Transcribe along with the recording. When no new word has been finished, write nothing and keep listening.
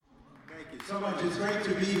So much. It's great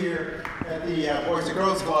to be here at the Boys and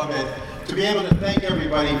Girls Club and to be able to thank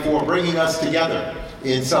everybody for bringing us together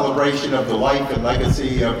in celebration of the life and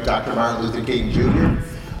legacy of Dr. Martin Luther King Jr.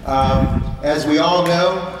 As we all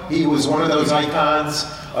know, he was one of those icons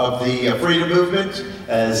of the freedom movement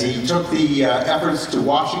as he took the efforts to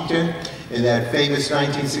Washington in that famous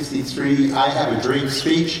 1963 I Have a Dream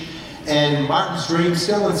speech. And Martin's dream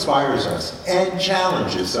still inspires us and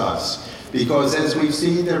challenges us. Because as we've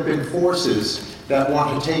seen, there have been forces that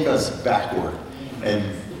want to take us backward. And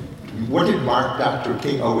what did Dr.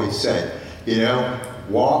 King always say?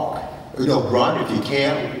 Run if you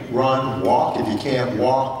can't run, walk if you can't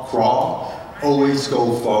walk, crawl, always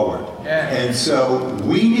go forward. Yeah. And so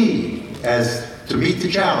we need, to meet the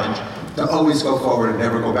challenge, to always go forward and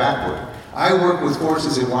never go backward. I work with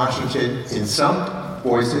forces in Washington, in some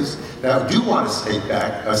voices that do want to take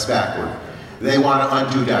us backward. They want to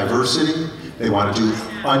undo diversity, they want to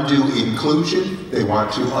undo inclusion, they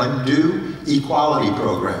want to undo equality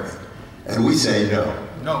programming. And we say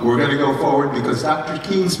no. We're going to go forward because Dr.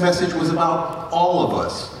 King's message was about all of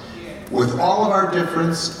us. With all of our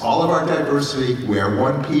difference, all of our diversity, we are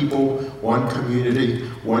one people, one community,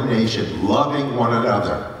 one nation, loving one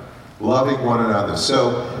another. Loving one another.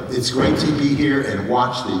 So it's great to be here and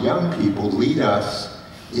watch the young people lead us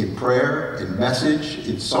in prayer, in message,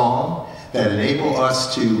 in song, that enable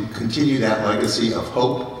us to continue that legacy of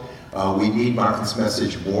hope. We need Martin's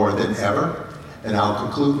message more than ever. And I'll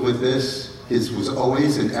conclude with this. His was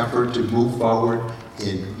always an effort to move forward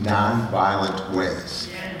in nonviolent ways.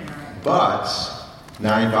 But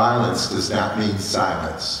nonviolence does not mean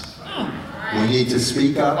silence. We need to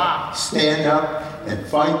speak up, stand up, and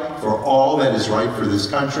fight for all that is right for this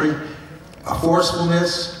country. A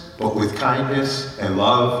forcefulness, but with kindness and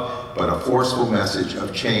love, but a forceful message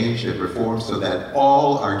of change and reform so that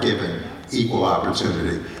all are given equal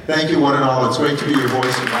opportunity. Thank you one and all. It's great to be your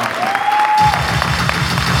voice in Washington.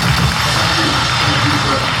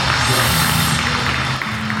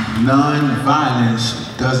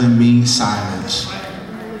 Non-violence doesn't mean silence.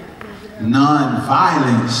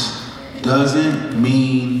 Non-violence doesn't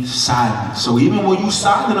mean silence. So even when you're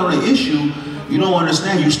silent on an issue, you don't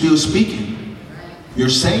understand, you're still speaking. You're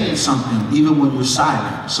saying something even when you're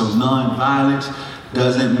silent. So non-violence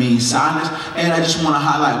doesn't mean silence. And I just want to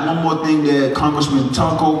highlight one more thing that Congressman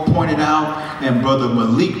Tunko pointed out and Brother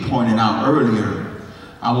Malik pointed out earlier.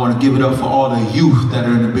 I want to give it up for all the youth that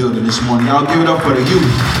are in the building this morning. Y'all give it up for the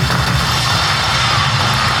youth.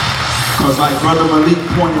 Because like Brother Malik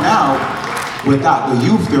pointed out, without the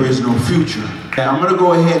youth, there is no future. And I'm going to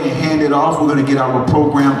go ahead and hand it off. We're going to get our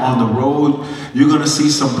program on the road. You're going to see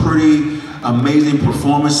some pretty amazing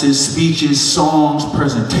performances, speeches, songs,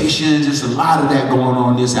 presentations. There's a lot of that going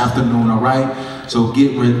on this afternoon, all right? So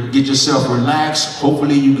get yourself relaxed.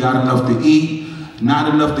 Hopefully you got enough to eat.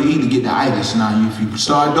 Not enough to eat to get the itis. Now, if you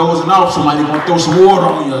start dozing off, somebody gonna throw some water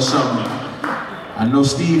on you or something. I know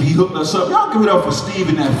Steve, he hooked us up. Y'all give it up for Steve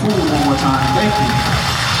and that food one more time. Thank you.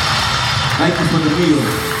 Thank you for the meal.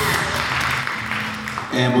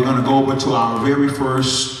 And we're gonna go over to our very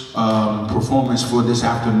first performance for this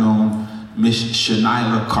afternoon, Miss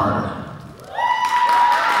Shanila Carter.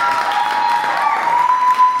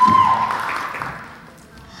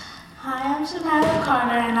 Hi, I'm Shanila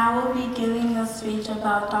Carter, and I will be giving a speech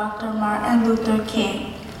about Dr. Martin Luther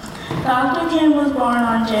King. Dr. King was born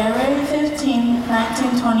on January 15,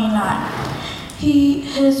 1929.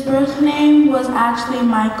 His birth name was actually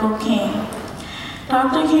Michael King.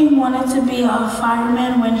 Dr. King wanted to be a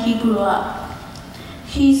fireman when he grew up.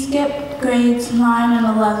 He skipped grades 9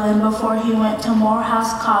 and 11 before he went to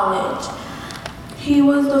Morehouse College. He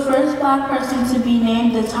was the first Black person to be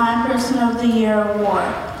named the Time Person of the Year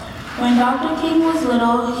award. When Dr. King was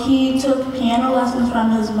little, he took piano lessons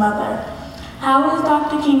from his mother. How is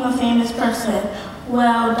Dr. King a famous person?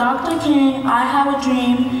 Well, Dr. King, I Have a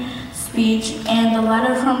Dream speech and the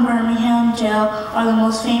letter from Birmingham jail are the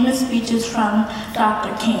most famous speeches from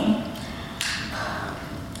Dr. King.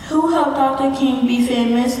 Who helped Dr. King be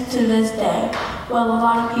famous to this day? Well, a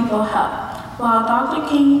lot of people helped. While Dr.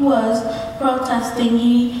 King was protesting,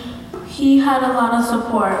 he had a lot of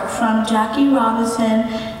support from Jackie Robinson,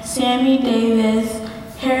 Sammy Davis,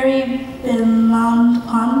 Harry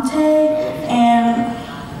Belafonte, and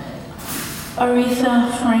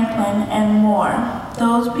Aretha Franklin, and more.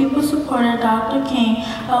 Those people supported Dr. King,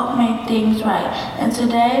 helped make things right. And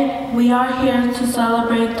today, we are here to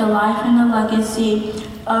celebrate the life and the legacy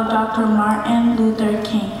of Dr. Martin Luther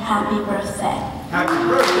King. Happy birthday. Happy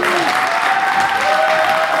birthday.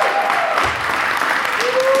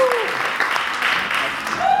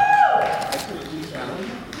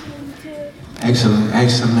 Excellent,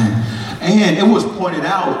 excellent. And it was pointed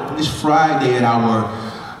out this Friday at our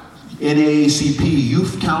NAACP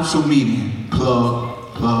Youth Council meeting. Plug.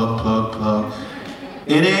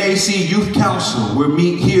 NAAC Youth Council. We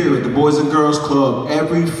meet here at the Boys and Girls Club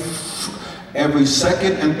every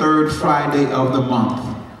second and third Friday of the month.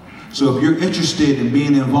 So if you're interested in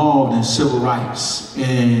being involved in civil rights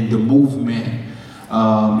and the movement,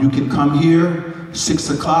 you can come here 6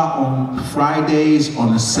 o'clock on Fridays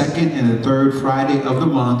on the second and the third Friday of the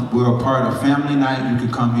month. We're a part of family night. You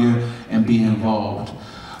can come here and be involved.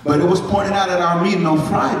 But it was pointed out at our meeting on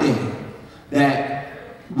Friday that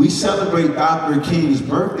we celebrate Dr. King's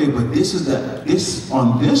birthday, but this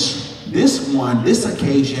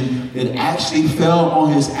occasion, it actually fell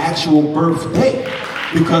on his actual birthday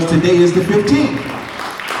because today is the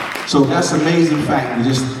 15th. So that's an amazing fact. We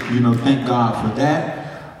just, thank God for that.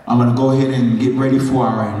 I'm going to go ahead and get ready for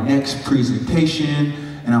our next presentation,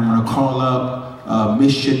 and I'm going to call up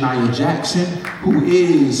Miss Shania Jackson, who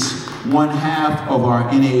is one half of our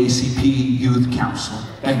NAACP Youth Council.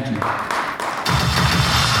 Thank you.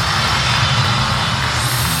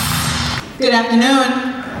 Good afternoon.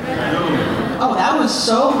 Oh, that was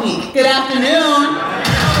so weak. Good afternoon.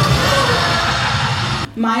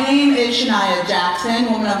 My name is Shania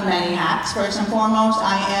Jackson, woman of many hats. First and foremost,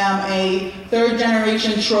 I am a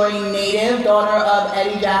third-generation Troy native, daughter of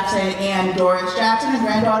Eddie Jackson and Doris Jackson, and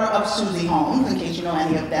granddaughter of Susie Holmes, in case you know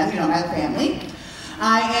any of them, my family.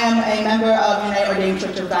 I am a member of United Ordained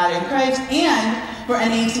Church of God in Christ, and for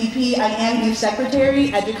NAACP, I am Youth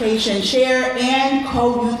Secretary, Education Chair, and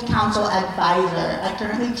Co-Youth Council Advisor. I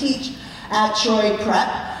currently teach at Troy Prep,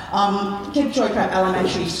 Troy Prep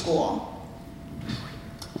Elementary School.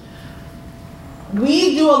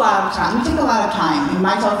 We take a lot of time, and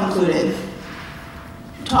myself included,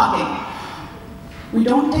 talking. We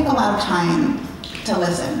don't take a lot of time to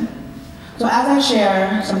listen. So as I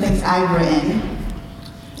share some things I've written,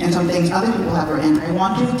 and some things other people have written, I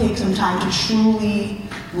want you to take some time to truly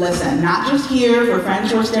listen. Not just hear for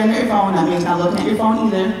friends who are staring at your phone, that means not looking at your phone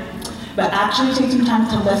either, but actually take some time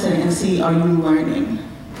to listen and see, are you learning?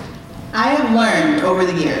 I have learned over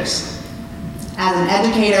the years, as an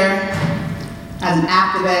educator, as an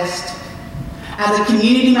activist, as a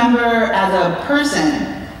community member, as a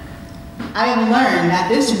person, I have learned that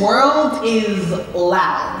this world is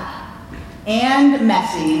loud and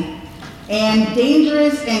messy and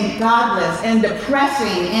dangerous and godless and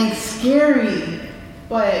depressing and scary.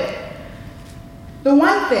 But the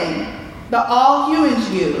one thing that all humans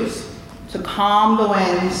use to calm the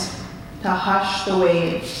winds, to hush the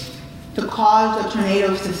waves, to cause the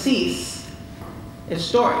tornadoes to cease is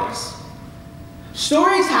stories.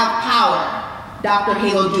 Stories have power, Dr.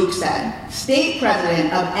 Halo Duke said, state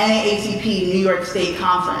president of NAACP New York State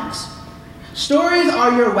Conference. Stories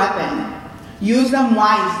are your weapon. Use them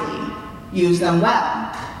wisely. Use them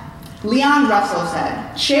well. Leon Russell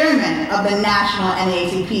said, chairman of the National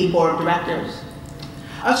NAACP Board of Directors.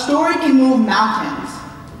 A story can move mountains.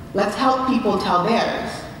 Let's help people tell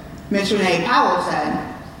theirs. Ms. Renee Powell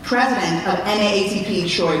said, president of NAACP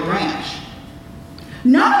Troy Branch.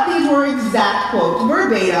 None of these were exact quotes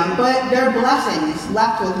verbatim, but they're blessings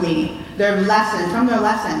left with me. They're lessons from their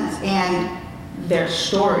lessons and their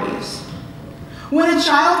stories. When a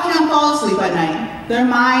child can't fall asleep at night, their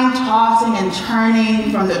mind tossing and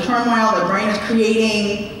turning from the turmoil their brain is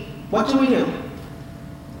creating, what do?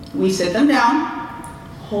 We sit them down,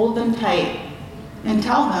 hold them tight, and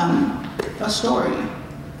tell them a story.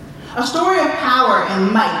 A story of power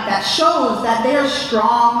and might that shows that they are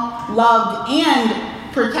strong, loved, and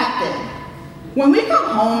protected. When we come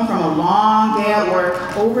home from a long day at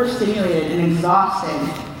work, overstimulated and exhausted,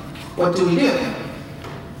 what do?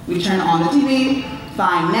 We turn on the TV,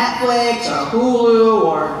 find Netflix or Hulu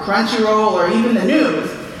or Crunchyroll or even the news,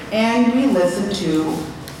 and we listen to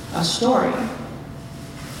a story.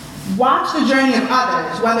 Watch the journey of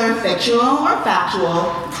others, whether fictional or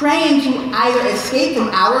factual, praying to either escape from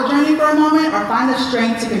our journey for a moment or find the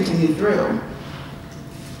strength to continue through.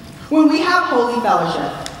 When we have holy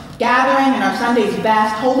fellowship, gathering in our Sunday's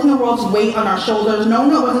best, holding the world's weight on our shoulders,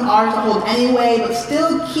 knowing it wasn't ours to hold anyway, but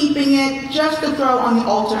still keeping it just to throw on the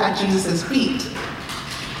altar at Jesus' feet,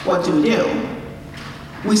 what do?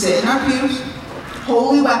 We sit in our pews,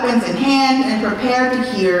 holy weapons in hand, and prepare to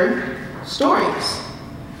hear stories.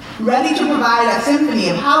 Ready to provide a symphony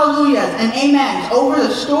of hallelujahs and amens over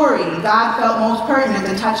the story God felt most pertinent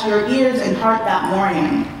to touch your ears and heart that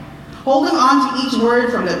morning. Holding on to each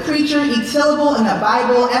word from the preacher, each syllable in the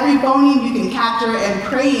Bible, every phoneme you can capture, and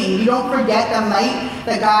praying you don't forget the light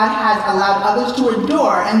that God has allowed others to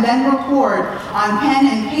adore and then record on pen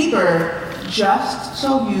and paper just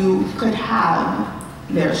so you could have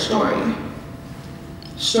their story.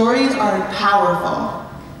 Stories are powerful.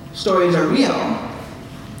 Stories are real.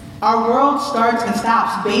 Our world starts and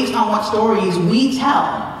stops based on what stories we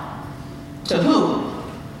tell. To who?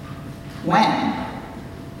 When?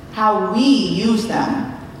 How we use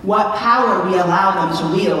them. What power we allow them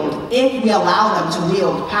to wield, if we allow them to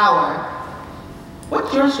wield power.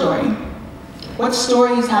 What's your story? What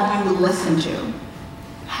stories have you listened to?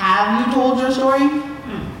 Have you told your story?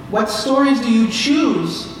 What stories do you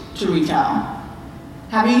choose to retell?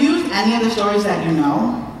 Have you used any of the stories that you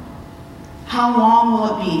know? How long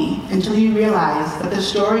will it be until you realize that the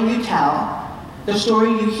story you tell, the story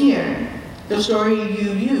you hear, the story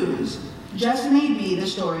you use, just may be the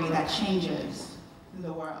story that changes